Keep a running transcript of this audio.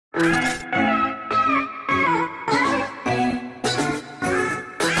Yay,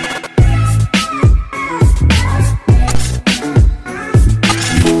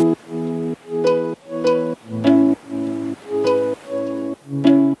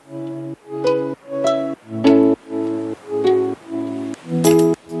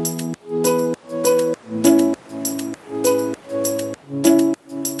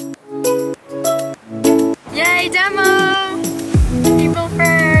 demo! April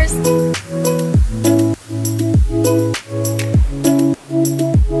 1st!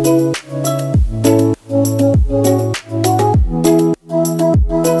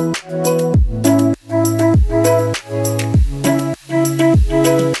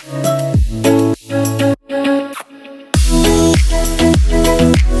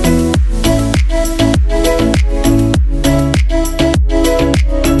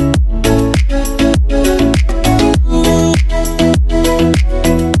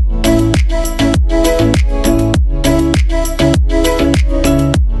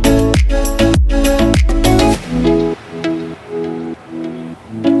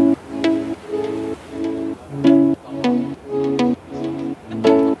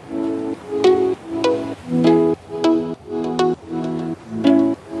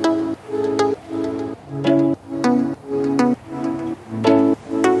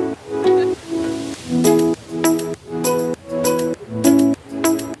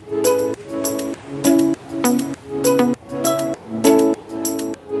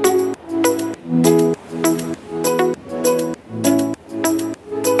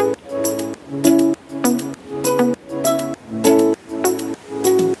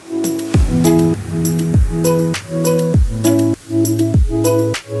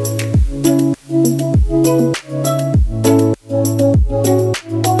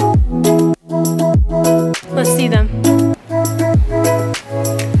 Let's see them.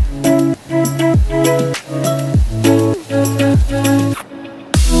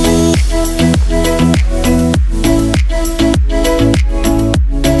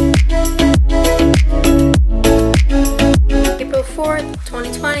 April 4th,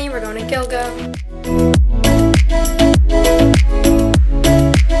 2020, we're going to Gilgo.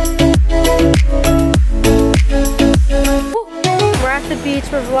 We're at the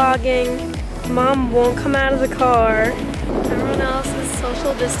beach, we're vlogging. Mom won't come out of the car. Everyone else is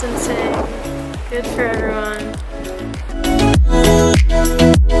social distancing. Good for everyone.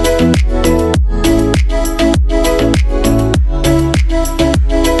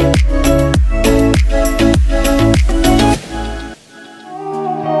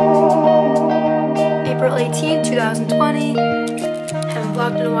 April 18th, 2020. Haven't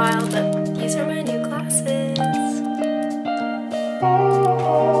vlogged in a while, but these are my new glasses.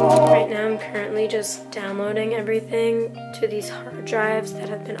 Right now I'm currently just downloading everything to these hard drives that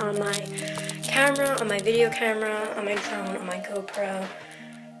have been on my camera, on my video camera, on my drone, on my GoPro,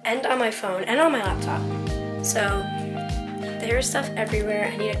 and on my phone, and on my laptop. So there's stuff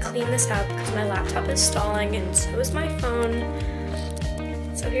everywhere. I need to clean this out because my laptop is stalling and so is my phone.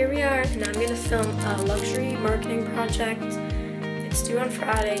 So here we are, and I'm gonna film a luxury marketing project. It's due on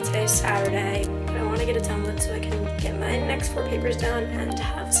Friday, today's Saturday, but I want to get it done with so I can get my next 4 papers done and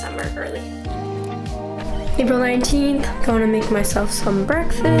have summer early. April 19th, going to make myself some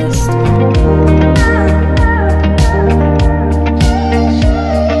breakfast.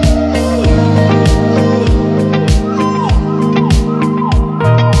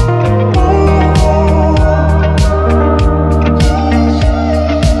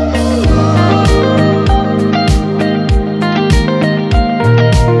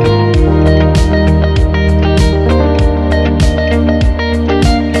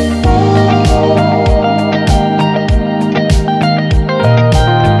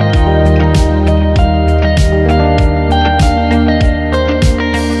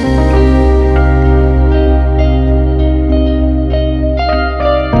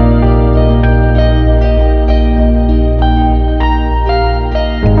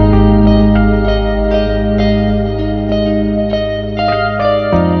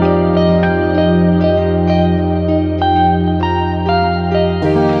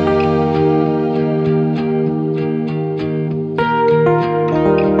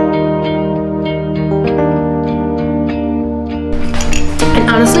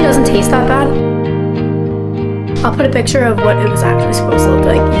 Honestly, it doesn't taste that bad. I'll put a picture of what it was actually supposed to look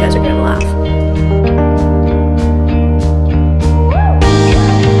like. You guys are gonna laugh.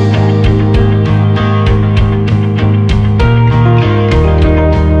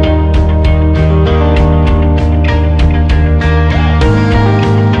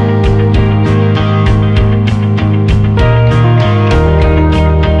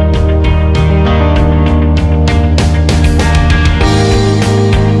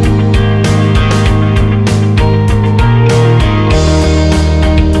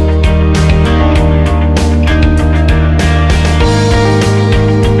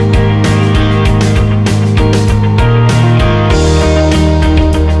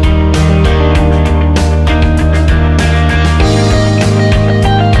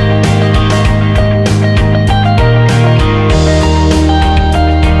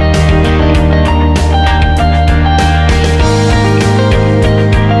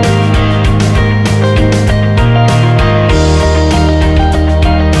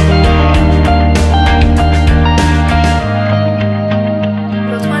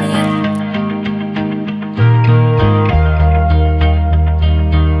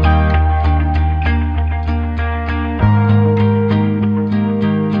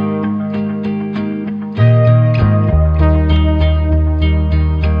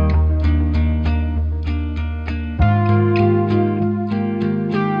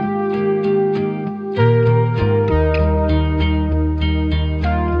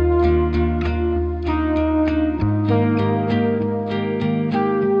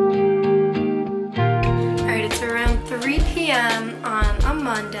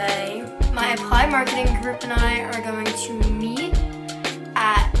 Applied Marketing group and I are going to meet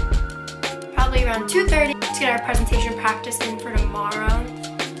at probably around 2:30 to get our presentation practice in for tomorrow.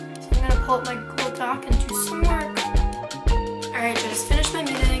 So I'm gonna pull up my Google Doc and do some work. Alright, just finished my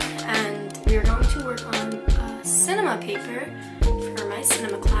meeting and we are going to work on a cinema paper for my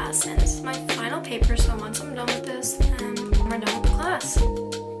cinema class, and this is my final paper, so once I'm done with this, then we're done with the class.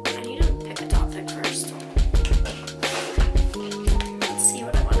 I need to pick a topic first. Let's see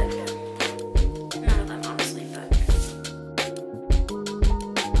what I want to do. None of them, honestly, but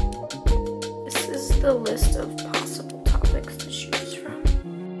this is the list of possible topics to choose from.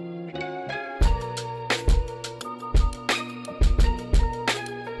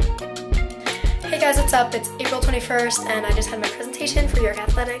 Hey guys, what's up? It's April 21st and I just had my presentation for York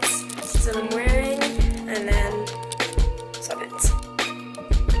Athletics. This is what I'm wearing, and then sweatpants.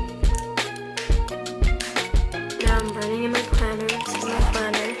 Now I'm writing in my planner. This is my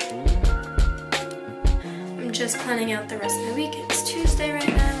planner. I'm just planning out the rest of the week. It's Tuesday right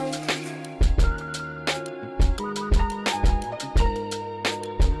now.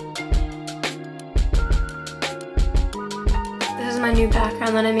 This is my new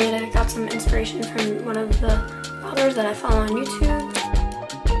background that I made. I got some inspiration from one of the authors that I follow on YouTube.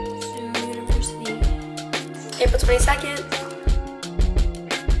 Zoo University. April 22nd.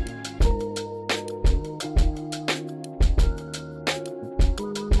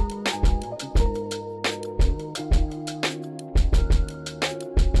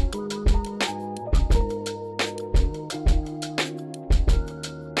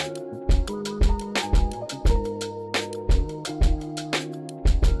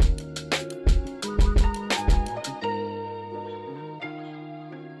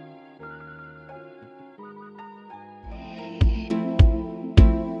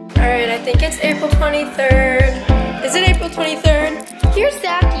 Alright, I think it's April 23rd. Is it April 23rd? Here's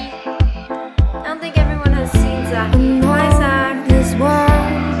Zachy. I don't think everyone has seen Zachy. Hi, Zach. This world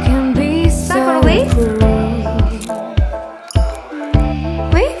can be Zach, wanna wave?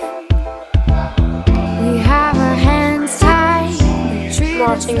 Wave? We have our hands tied.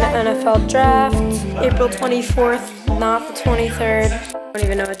 Watching the NFL draft. April 24th, not the 23rd. I don't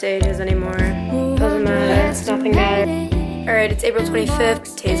even know what day it is anymore. Doesn't matter. It's nothing matters. Alright, it's April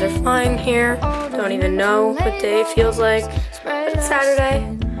 25th. Days are flying here. Don't even know what day it feels like. But it's Saturday.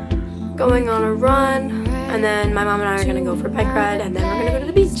 Going on a run. And then my mom and I are going to go for a bike ride. And then we're going to go to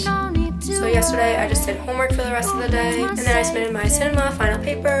the beach. So yesterday I just did homework for the rest of the day. And then I submitted my cinema final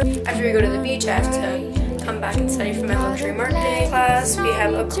paper. After we go to the beach, I have to come back and study for my luxury marketing class. We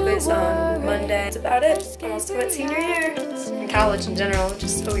have a quiz on Monday. That's about it. Almost to it senior year. In college in general, which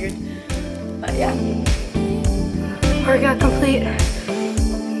is so weird. But yeah. Workout complete.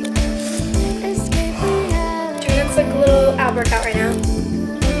 Doing a quick little ab workout right now.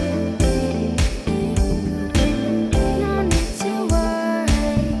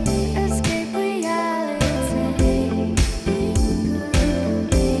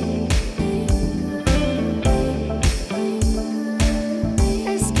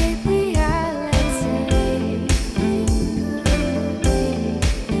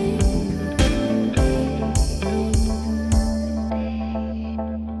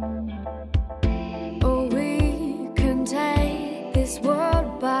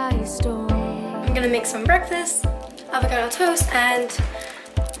 I'm gonna make some breakfast, avocado toast, and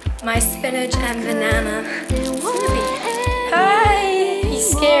my spinach and banana smoothie. Hi!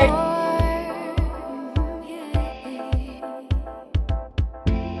 He's scared.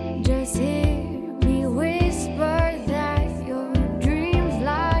 Just hear me whisper that your dreams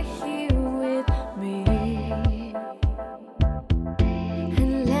lie here with me.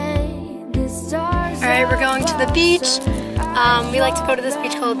 And let the stars. Alright, we're going to the beach. We like to go to this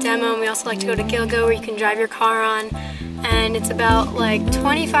beach called Demo, and we also like to go to Gilgo where you can drive your car on, and it's about like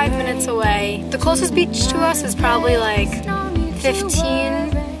 25 minutes away. The closest beach to us is probably like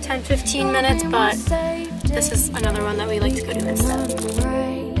 10-15 minutes, but this is another one that we like to go to instead.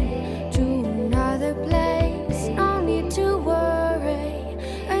 To another place, no need to worry.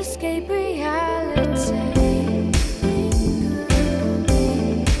 Escape